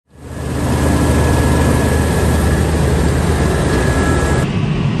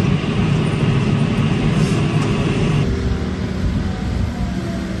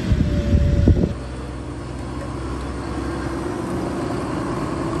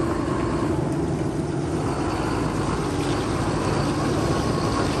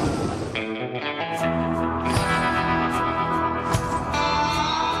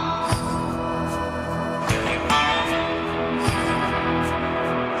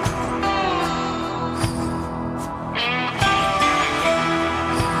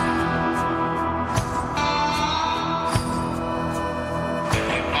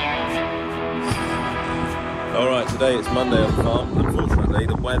today it's Monday on the farm. Unfortunately,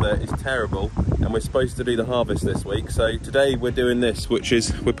 the weather is terrible and we're supposed to do the harvest this week. So today we're doing this, which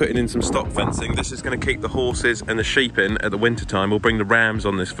is we're putting in some stock fencing. This is going to keep the horses and the sheep in at the winter time. We'll bring the rams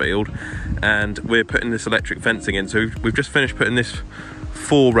on this field and we're putting this electric fencing in. So we've just finished putting this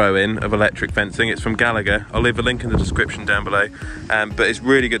 4-row in of electric fencing. It's from Gallagher. I'll leave a link in the description down below. But it's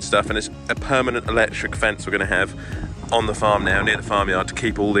really good stuff and it's a permanent electric fence we're going to have on the farm now, near the farmyard, to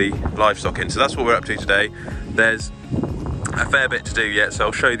keep all the livestock in. So that's what we're up to today. There's a fair bit to do yet, so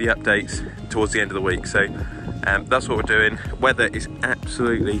I'll show you the updates towards the end of the week. So that's what we're doing. Weather is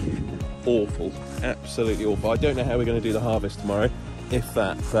absolutely awful, absolutely awful. I don't know how we're going to do the harvest tomorrow, if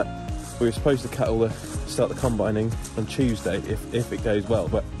that, but we were supposed to start the combining on Tuesday if it goes well,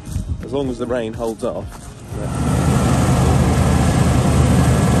 but as long as the rain holds off.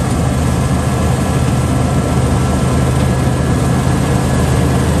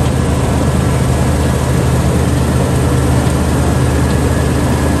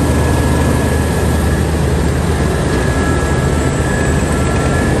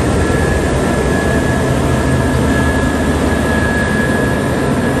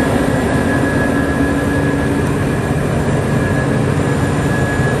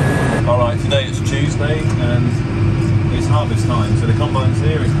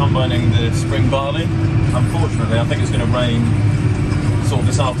 Spring barley. Unfortunately, I think it's going to rain sort of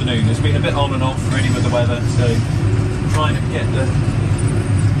this afternoon. It's been a bit on and off really with the weather, so trying to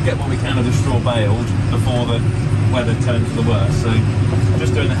get what we can of the straw baled before the weather turns for the worst. So I'm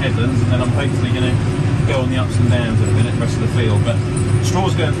just doing the headlands and then I'm hopefully going to go on the ups and downs in a minute, rest of the field. But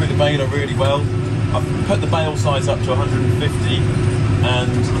straw's going through the baler really well. I've put the bale size up to 150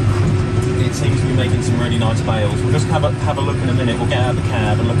 and it seems to be making some really nice bales. We'll just have a look in a minute. We'll get out of the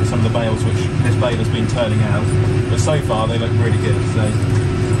cab and look at some of the bales which this baler's been turning out. But so far they look really good, so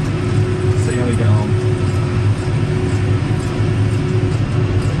see how we get on.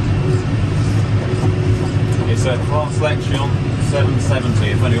 It's a Class Lexion 770,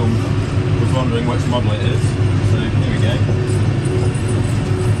 if anyone was wondering which model it is. So here we go.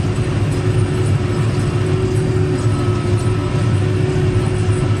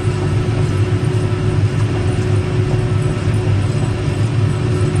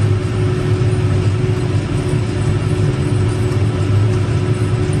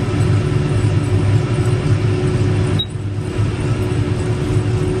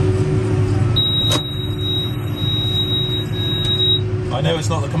 I know it's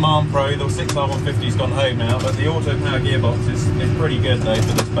not the Command Pro, the 6R150's gone home now, but the auto power gearbox is pretty good though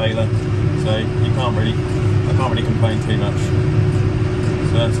for this baler, so I can't really complain too much.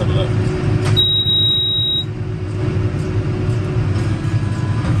 So let's have a look.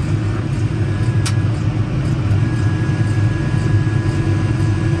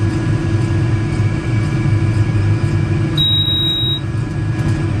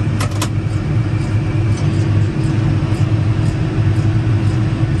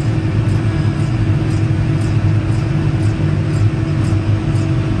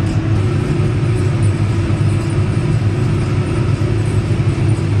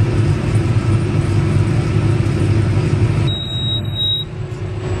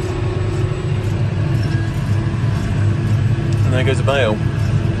 There goes a bale.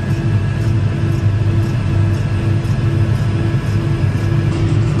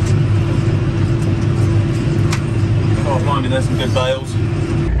 Oh, blimey, there's some good bales.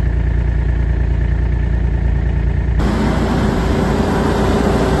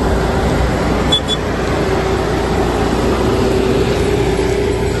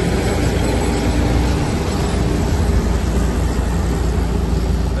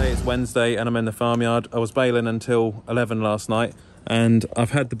 Wednesday and I'm in the farmyard. I was baling until 11 last night and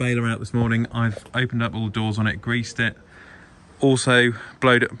I've had the baler out this morning. I've opened up all the doors on it, greased it, also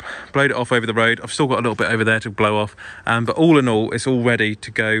blowed it off over the road. I've still got a little bit over there to blow off, but all in all it's all ready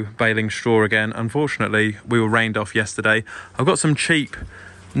to go baling straw again. Unfortunately we were rained off yesterday. I've got some cheap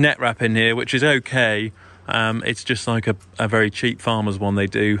net wrap in here which is okay. It's just like a very cheap farmer's one they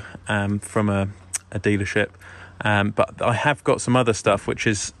do from a dealership. But I have got some other stuff which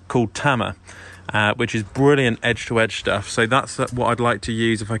is called Tama, which is brilliant edge-to-edge stuff. So that's what I'd like to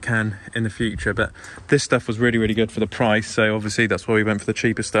use if I can in the future. But this stuff was really, really good for the price. So obviously that's why we went for the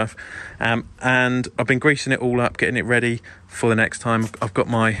cheaper stuff. And I've been greasing it all up, getting it ready for the next time. I've got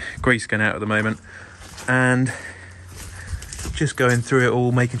my grease gun out at the moment. And just going through it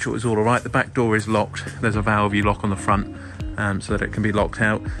all, making sure it's all right. The back door is locked. There's a valve you lock on the front so that it can be locked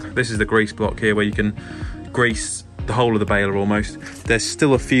out. This is the grease block here where you can grease the whole of the baler almost. There's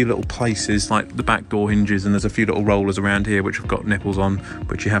still a few little places like the back door hinges, and there's a few little rollers around here which have got nipples on,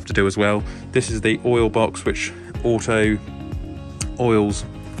 which you have to do as well. This is the oil box which auto oils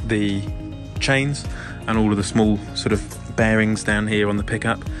the chains and all of the small sort of bearings down here on the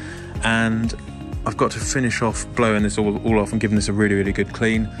pickup, and I've got to finish off blowing this all off and giving this a really good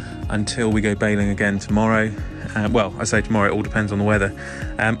clean until we go baling again tomorrow. Well, I say tomorrow, it all depends on the weather.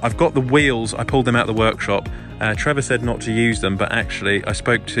 I've got the wheels, I pulled them out of the workshop. Trevor said not to use them, but actually I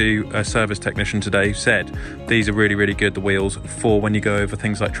spoke to a service technician today who said these are really good, the wheels, for when you go over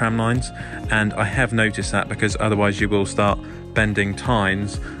things like tram lines. And I have noticed that, because otherwise you will start bending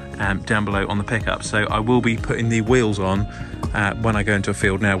tines down below on the pickup. So I will be putting the wheels on when I go into a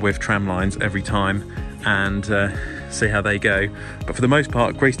field now with tram lines every time, and see how they go. But for the most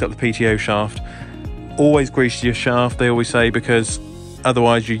part, greased up the PTO shaft. Always grease your shaft, they always say, because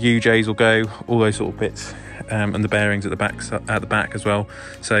otherwise your UJs will go, all those sort of bits, and the bearings at the back as well.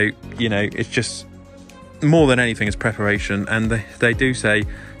 So, you know, it's just more than anything is preparation. And they do say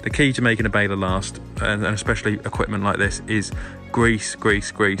the key to making a baler last, and especially equipment like this, is grease,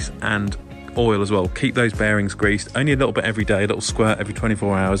 and oil as well. Keep those bearings greased, only a little bit every day, a little squirt every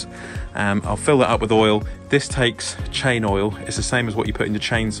 24 hours. I'll fill that up with oil. This takes chain oil. It's the same as what you put in your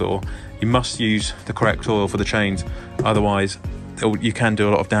chainsaw. You must use the correct oil for the chains, otherwise you can do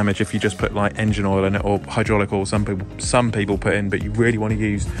a lot of damage if you just put like engine oil in it, or hydraulic oil some people put in. But you really want to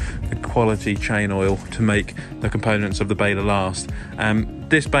use the quality chain oil to make the components of the baler last.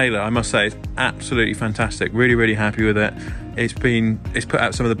 This baler, I must say, is absolutely fantastic. Really happy with it. It's put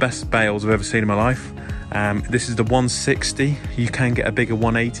out some of the best bales I've ever seen in my life. This is the 160. You can get a bigger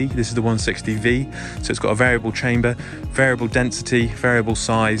 180. This is the 160V. So it's got a variable chamber, variable density, variable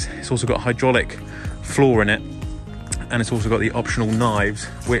size. It's also got a hydraulic floor in it, and it's also got the optional knives,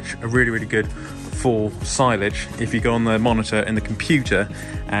 which are really good for silage. If you go on the monitor in the computer,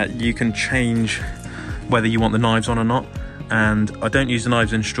 you can change whether you want the knives on or not. And I don't use the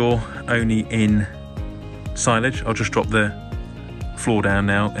knives in straw, only in silage. I'll just drop the floor down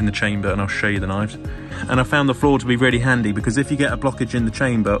now in the chamber and I'll show you the knives. And I found the floor to be really handy, because if you get a blockage in the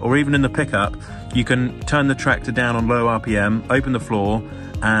chamber or even in the pickup, you can turn the tractor down on low RPM, open the floor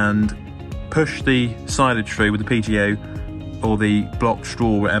and push the silage through with the PTO or the blocked straw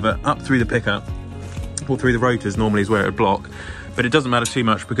or whatever up through the pickup, or through the rotors normally is where it would block. But it doesn't matter too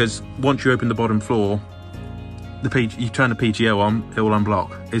much, because once you open the bottom floor, you turn the PTO on, it will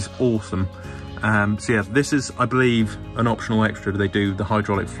unblock. It's awesome. So yeah, this is, I believe, an optional extra. They do the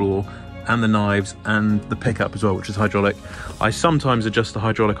hydraulic floor and the knives and the pickup as well, which is hydraulic. I sometimes adjust the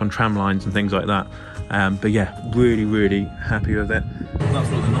hydraulic on tram lines and things like that. But yeah, really happy with it. That's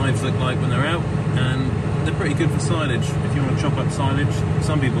what the knives look like when they're out, and they're pretty good for silage. If you want to chop up silage,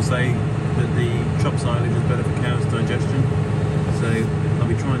 some people say that the chopped silage is better for cows' digestion. So I'll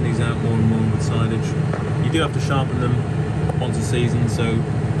be trying these out more and more with silage. You do have to sharpen them once a season, so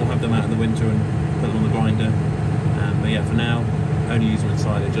we'll have them out in the winter and put them on the grinder. But yeah, for now, only use them in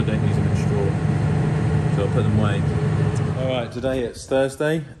silage. I don't use them in straw, so I'll put them away. Alright, today it's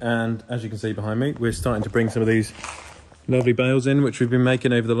Thursday, and as you can see behind me, we're starting to bring some of these lovely bales in, which we've been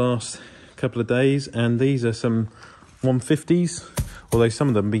making over the last couple of days. And these are some 150s, although some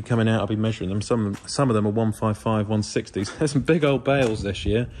of them be coming out, I'll be measuring them. Some of them are 155, 160s. There's some big old bales this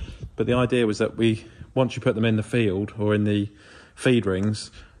year, but the idea was that once you put them in the field or in the feed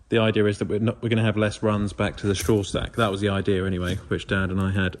rings, the idea is that we're going to have less runs back to the straw stack. That was the idea anyway, which Dad and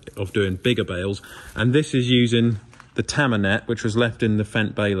I had, of doing bigger bales. And this is using the Tama net, which was left in the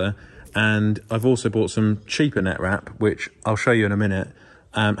Fendt baler. And I've also bought some cheaper net wrap, which I'll show you in a minute.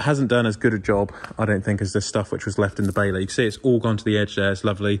 Hasn't done as good a job, I don't think, as this stuff which was left in the baler. You can see it's all gone to the edge there, it's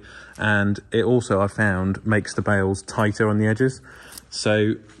lovely. And it also, I found, makes the bales tighter on the edges.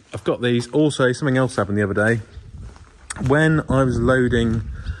 So I've got these. Also, something else happened the other day. When I was loading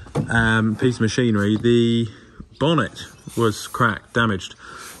a piece of machinery, the bonnet was cracked, damaged.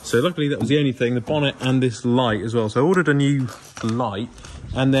 So luckily that was the only thing, the bonnet and this light as well. So I ordered a new light,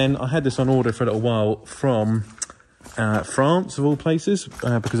 and then I had this on order for a little while from France, of all places,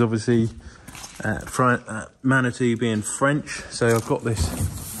 because obviously Manitou being French. So I've got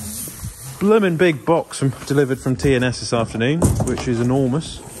this blooming big box delivered from TNS this afternoon, which is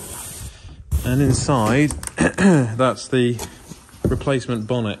enormous. And inside, that's the replacement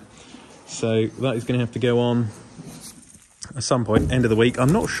bonnet. So that is going to have to go on at some point, end of the week.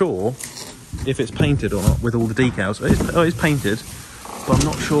 I'm not sure if it's painted or not with all the decals. It's painted, but I'm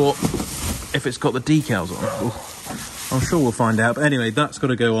not sure if it's got the decals on. I'm sure we'll find out. But anyway, that's got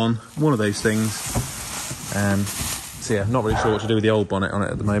to go on, one of those things. So yeah, not really sure what to do with the old bonnet on it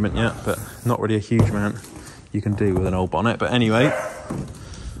at the moment yet, but not really a huge amount you can do with an old bonnet. But anyway,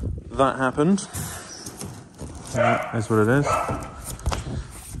 that happened. That's what it is.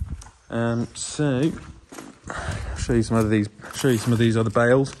 So show you some of these other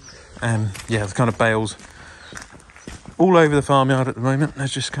bales. Yeah, the kind of bales all over the farmyard at the moment. They're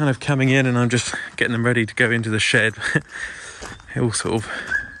just kind of coming in and I'm just getting them ready to go into the shed. It all sort of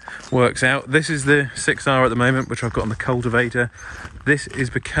works out. This is the 6R at the moment, which I've got on the cultivator. This is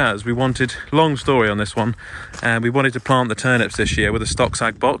because we wanted, long story on this one, we wanted to plant the turnips this year with a stock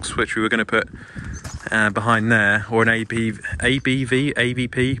sag box, which we were going to put behind there, or an AVP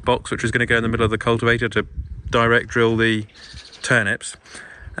box, which was going to go in the middle of the cultivator to direct drill the turnips.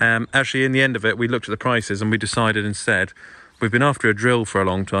 Actually, in the end of it, we looked at the prices and we decided instead, we've been after a drill for a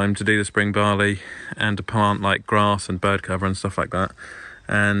long time to do the spring barley and to plant like grass and bird cover and stuff like that.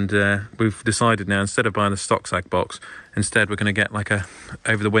 And we've decided now, instead of buying the stock sag box, instead we're going to get like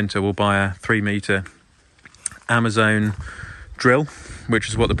over the winter, we'll buy a 3-metre Amazon drill, which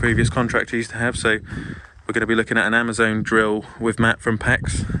is what the previous contractor used to have. So we're going to be looking at an Amazon drill with Matt from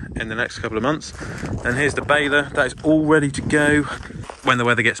Pex in the next couple of months. And here's the baler, that is all ready to go. When the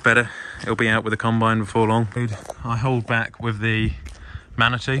weather gets better, it'll be out with the combine before long. I hold back with the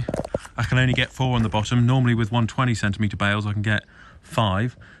Manitou. I can only get 4 on the bottom. Normally with 120cm bales I can get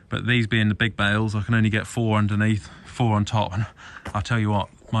 5, but these being the big bales I can only get 4 underneath, 4 on top. And I'll tell you what,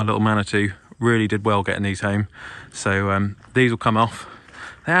 my little Manitou really did well getting these home. So these will come off.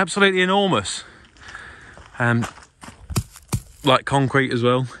 They're absolutely enormous, like concrete as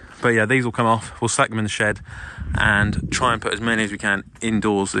well. But yeah, these will come off. We'll stack them in the shed and try and put as many as we can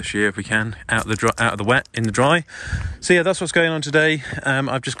indoors this year if we can, out of the wet, in the dry. So yeah, that's what's going on today.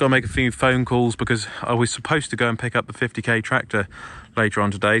 I've just got to make a few phone calls because I was supposed to go and pick up the 50k tractor later on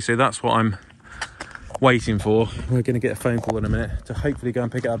today. So that's what I'm waiting for. We're going to get a phone call in a minute to hopefully go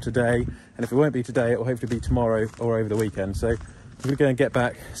and pick it up today. And if it won't be today, it will hopefully be tomorrow or over the weekend. So we're going to go and get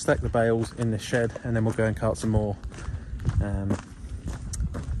back, stack the bales in this shed, and then we'll go and cart some more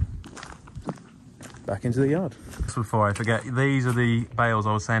back into the yard. Just before I forget, these are the bales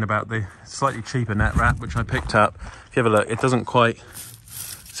I was saying about, the slightly cheaper net wrap which I picked up. If you have a look, it doesn't quite,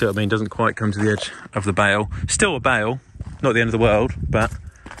 see what I mean, doesn't quite come to the edge of the bale. Still a bale, not the end of the world, but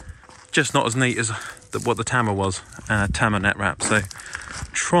just not as neat as what the Tama was, Tama net wrap. So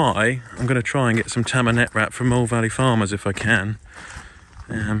I'm going to try and get some Tama net wrap from Mill Valley Farmers if I can.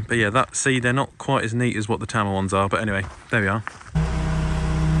 But yeah, see, they're not quite as neat as what the Tama ones are, but anyway, there we are.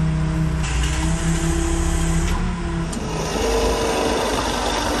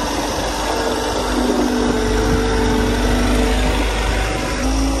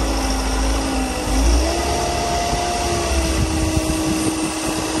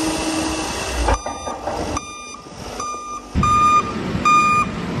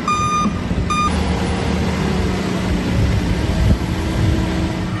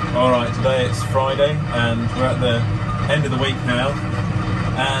 Alright, today it's Friday and we're at the end of the week now,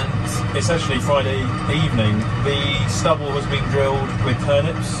 and it's actually Friday evening. The stubble has been drilled with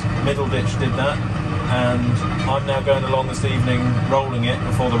turnips, Middle Ditch did that, and I'm now going along this evening rolling it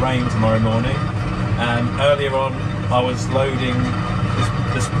before the rain tomorrow morning. Earlier on I was loading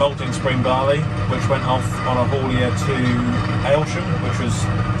this molting spring barley, which went off on a haulier to Aylsham, which was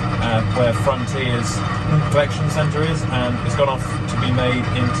where Frontier's collection centre is, and it's gone off to be made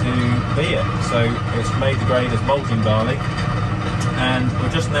into beer. So it's made the grade as malting barley, and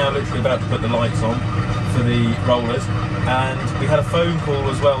we're just now literally about to put the lights on for the rollers. And we had a phone call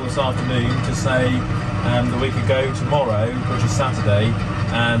as well this afternoon to say that we could go tomorrow, which is Saturday,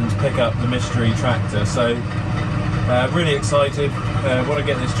 and pick up the mystery tractor. So really excited, want to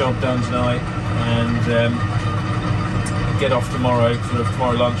get this job done tonight and get off tomorrow, sort of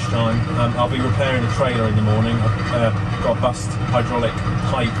tomorrow lunchtime. I'll be repairing a trailer in the morning. I've got a bust hydraulic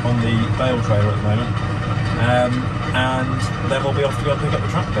pipe on the bale trailer at the moment, and then we'll be off to go and pick up the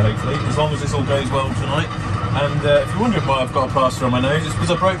tractor hopefully, as long as this all goes well tonight. And if you're wondering why I've got a plaster on my nose, it's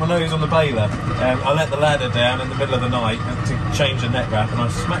because I broke my nose on the baler. I let the ladder down in the middle of the night to change the net wrap, and I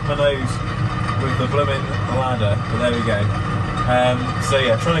smacked my nose with the blooming ladder, but there we go. So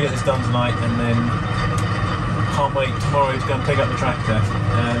yeah, trying to get this done tonight, and then can't wait tomorrow to go and pick up the tractor.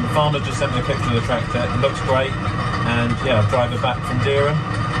 The farmer just sent me a picture of the tractor. It looks great, and yeah, I'll drive it back from Dereham.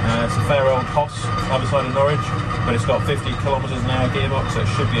 It's a fair old Hoss, other side of Norwich, but it's got 50 kilometres an hour gearbox, so it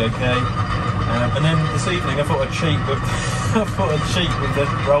should be okay. And then this evening I thought I'd cheat with the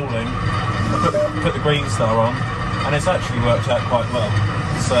rolling. I put the Green Star on, and it's actually worked out quite well.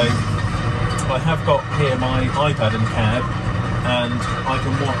 So I have got here my iPad in the cab, and I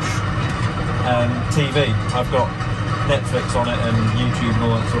can watch TV. I've got Netflix on it and YouTube and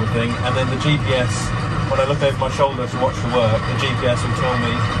all that sort of thing, and then the GPS, when I look over my shoulder to watch the work, the GPS will tell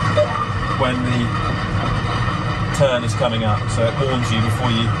me when the turn is coming up, so it warns you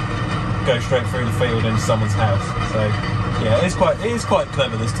before you go straight through the field into someone's house. So yeah, it is quite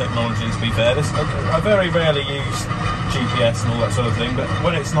clever, this technology, to be fair. I very rarely use GPS and all that sort of thing, but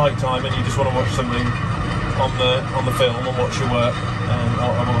when it's night time and you just want to watch something on the film and watch your work, I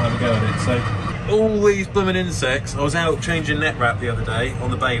will have a go at it. So all these blooming insects, I was out changing net wrap the other day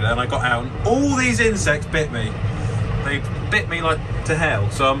on the baler, and I got out and all these insects bit me. They bit me like to hell.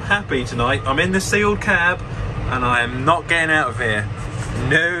 So I'm happy tonight. I'm in the sealed cab and I am not getting out of here.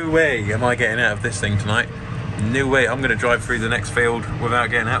 No way am I getting out of this thing tonight. No way. I'm going to drive through the next field without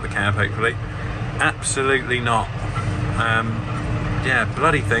getting out of the cab, hopefully. Absolutely not. Yeah,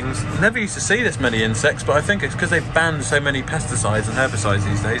 bloody things. Never used to see this many insects, but I think it's because they've banned so many pesticides and herbicides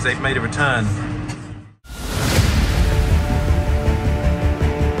these days. They've made a return.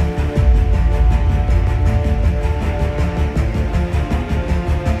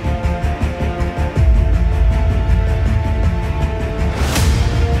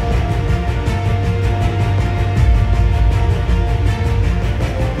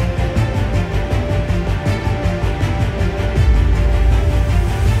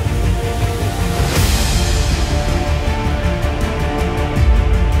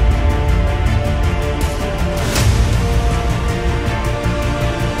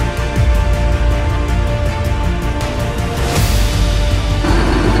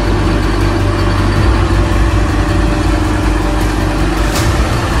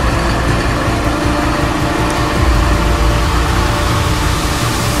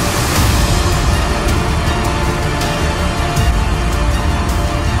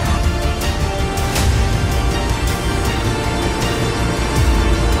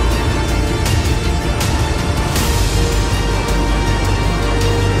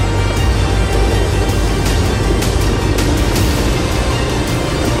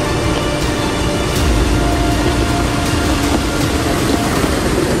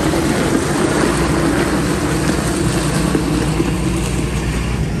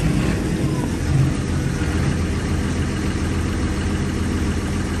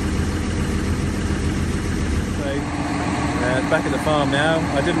 Back at the farm now.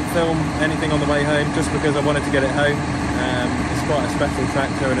 I didn't film anything on the way home just because I wanted to get it home. It's quite a special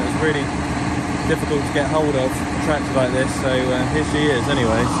tractor and it was really difficult to get hold of a tractor like this, so here she is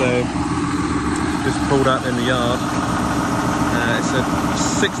anyway. So just pulled up in the yard. It's a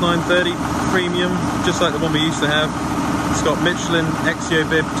 6930 premium, just like the one we used to have. It's got Michelin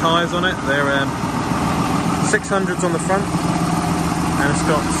Exio-Bib tyres on it. They're 600s on the front and it's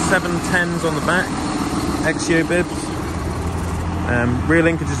got 710s on the back, Exio-Bibs. Rear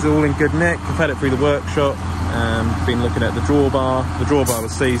linkage is all in good nick. I've had it through the workshop. Been looking at the drawbar. The drawbar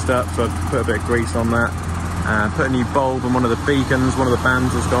was seized up, so I put a bit of grease on that. Put a new bulb on one of the beacons. One of the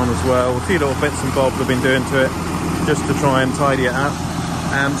bands has gone as well. A few little bits and bobs I've been doing to it just to try and tidy it up.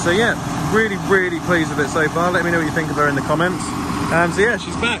 So yeah, really pleased with it so far. Let me know what you think of her in the comments. So yeah,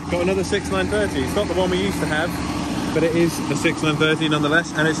 she's back. Got another 6930. It's not the one we used to have, but it is a 6930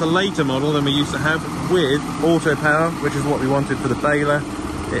 nonetheless, and it's a later model than we used to have with auto power, which is what we wanted for the baler.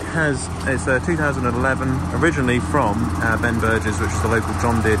 It's a 2011, originally from Ben Burgess, which is the local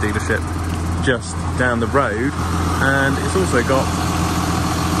John Deere dealership just down the road. And it's also got,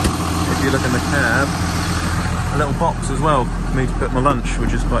 if you look in the cab, a little box as well for me to put my lunch,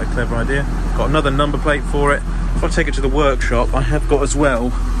 which is quite a clever idea. Got another number plate for it. If I take it to the workshop, I have got as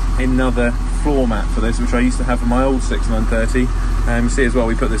well another floor mat for this, which I used to have for my old 6930. You see as well,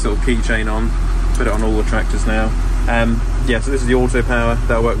 we put this little keychain on, put it on all the tractors now. Yeah, so this is the auto power.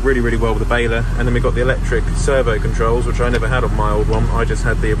 That'll work really well with the baler. And then we've got the electric servo controls, which I never had on my old one. I just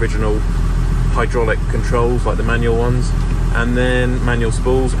had the original hydraulic controls, like the manual ones, and then manual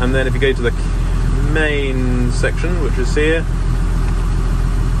spools. And then if you go to the main section, which is here,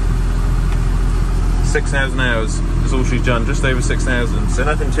 6,000 hours is all she's done, just over 6,000, so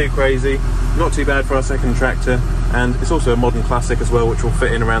nothing too crazy, not too bad for our second tractor. And it's also a modern classic as well, which will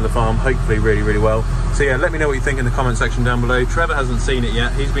fit in around the farm hopefully really well. So yeah, let me know what you think in the comment section down below. Trevor hasn't seen it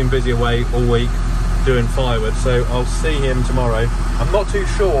yet. He's been busy away all week doing firewood, so I'll see him tomorrow. I'm not too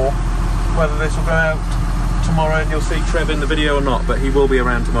sure whether this will go out tomorrow and you'll see Trevor in the video or not, but he will be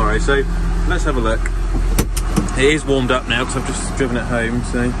around tomorrow. So let's have a look. It is warmed up now because I've just driven it home,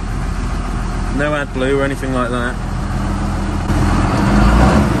 so no AdBlue or anything like that.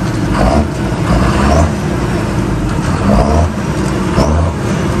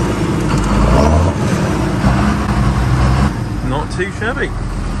 Not too shabby.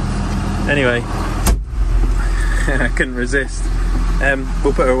 Anyway, I couldn't resist.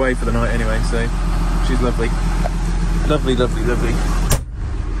 We'll put her away for the night anyway, so she's lovely. Lovely.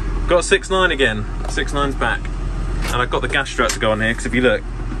 Got 6.9 again. 6.9's back. And I've got the gas strut to go on here, because if you look,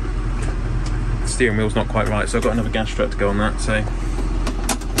 steering wheel's not quite right, so I've got another gas strut to go on that. So,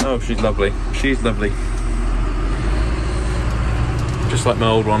 oh, she's lovely. She's lovely. Just like my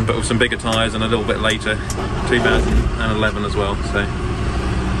old one, but with some bigger tyres and a little bit later. 2011 as well. So,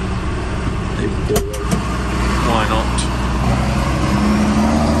 why not?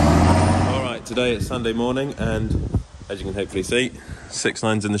 All right, today it's Sunday morning, and as you can hopefully see,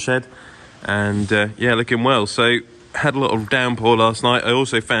 6.9's in the shed, and yeah, looking well. So, had a lot of downpour last night. I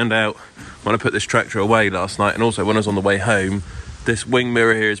also found out when I put this tractor away last night, and also when I was on the way home, this wing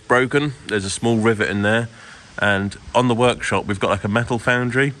mirror here is broken. There's a small rivet in there, and on the workshop we've got like a metal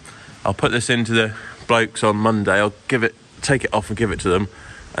foundry. I'll put this into the blokes on Monday. I'll take it off and give it to them,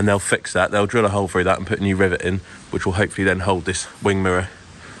 and they'll fix that. They'll drill a hole through that and put a new rivet in, which will hopefully then hold this wing mirror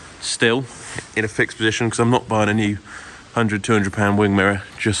still in a fixed position, because I'm not buying a new £100-200 wing mirror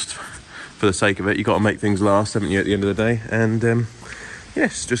just for the sake of it. You've got to make things last, haven't you, at the end of the day? And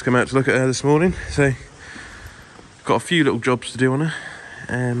yes, just come out to look at her this morning. So got a few little jobs to do on her,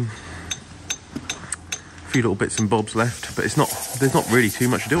 a few little bits and bobs left, but there's not really too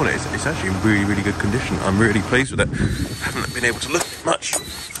much to do on it. It's actually in really, really good condition. I'm really pleased with it. Haven't been able to look at much.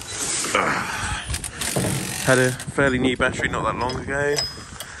 Had a fairly new battery not that long ago.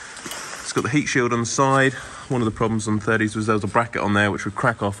 It's got the heat shield on the side. One of the problems on 30s was there was a bracket on there which would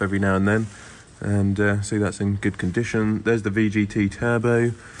crack off every now and then, and see, that's in good condition. There's the VGT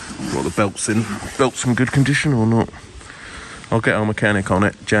turbo. Got the belts in good condition or not? I'll get our mechanic on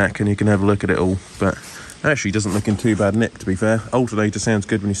it, Jack, and you can have a look at it all, but actually doesn't look in too bad nick, to be fair. Alternator sounds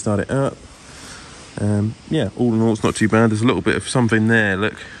good when you start it up. Yeah, all in all it's not too bad. There's a little bit of something there,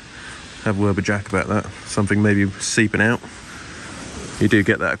 look. Have a word with Jack about that. Something maybe seeping out. You do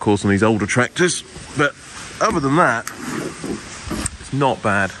get that, of course, on these older tractors, but other than that, it's not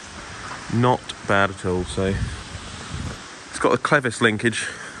bad. Not bad at all. So it's got a clevis linkage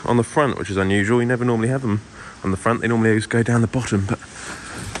on the front, which is unusual. You never normally have them on the front. They normally always go down the bottom, but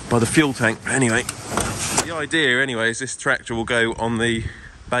by the fuel tank. Anyway, the idea anyway is this tractor will go on the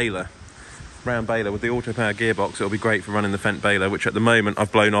baler, round baler with the auto power gearbox. It'll be great for running the Fendt baler, which at the moment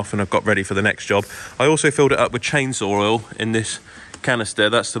I've blown off and I've got ready for the next job. I also filled it up with chainsaw oil in this canister.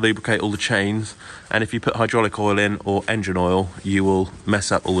 That's to lubricate all the chains, and if you put hydraulic oil in or engine oil, you will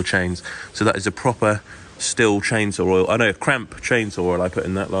mess up all the chains. So that is a proper still chainsaw oil. I know, cramp chainsaw oil I put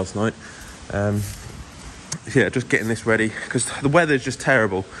in that last night. Yeah, just getting this ready because the weather's just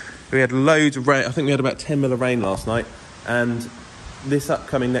terrible. We had loads of rain. I think we had about 10 mil of rain last night, and this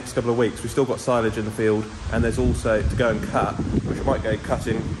upcoming next couple of weeks we've still got silage in the field, and there's also to go and cut, which I might go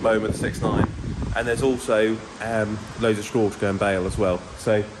cutting moment 6.9. And there's also loads of straw to go and bale as well.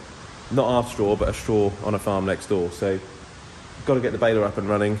 So not our straw, but a straw on a farm next door. So got to get the baler up and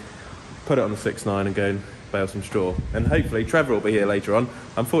running, put it on the 6.9 and go and bale some straw. And hopefully Trevor will be here later on.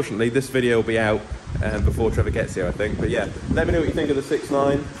 Unfortunately, this video will be out before Trevor gets here, I think. But yeah, let me know what you think of the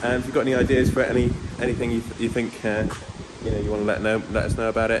 6.9, and if you've got any ideas for anything you think you want to let us know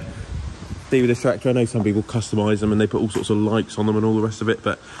about it. With this tractor, I know some people customise them and they put all sorts of lights on them and all the rest of it,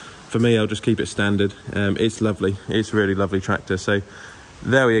 but for me, I'll just keep it standard. It's lovely. It's a really lovely tractor. So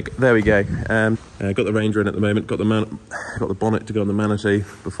there we go. Got the Ranger in at the moment. Got the bonnet to go on the Manitou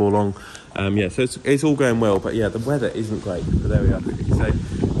before long. Yeah, so it's all going well. But yeah, the weather isn't great. But there we are. So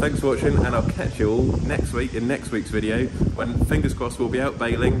thanks for watching, and I'll catch you all next week in next week's video, when fingers crossed we'll be out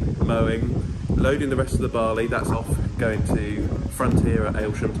baling, mowing, loading the rest of the barley. That's off going to Frontier at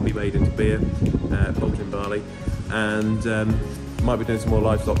Aylsham to be made into beer, malting barley, and might be doing some more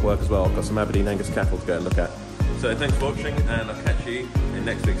livestock work as well. I've got some Aberdeen Angus cattle to go and look at. So thanks for watching, and I'll catch you in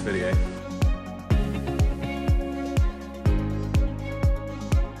next week's video.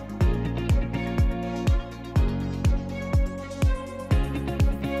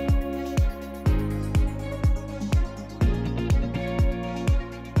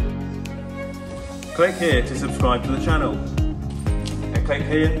 Click here to subscribe to the channel, and click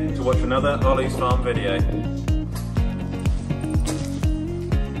here to watch another Olly's Farm video.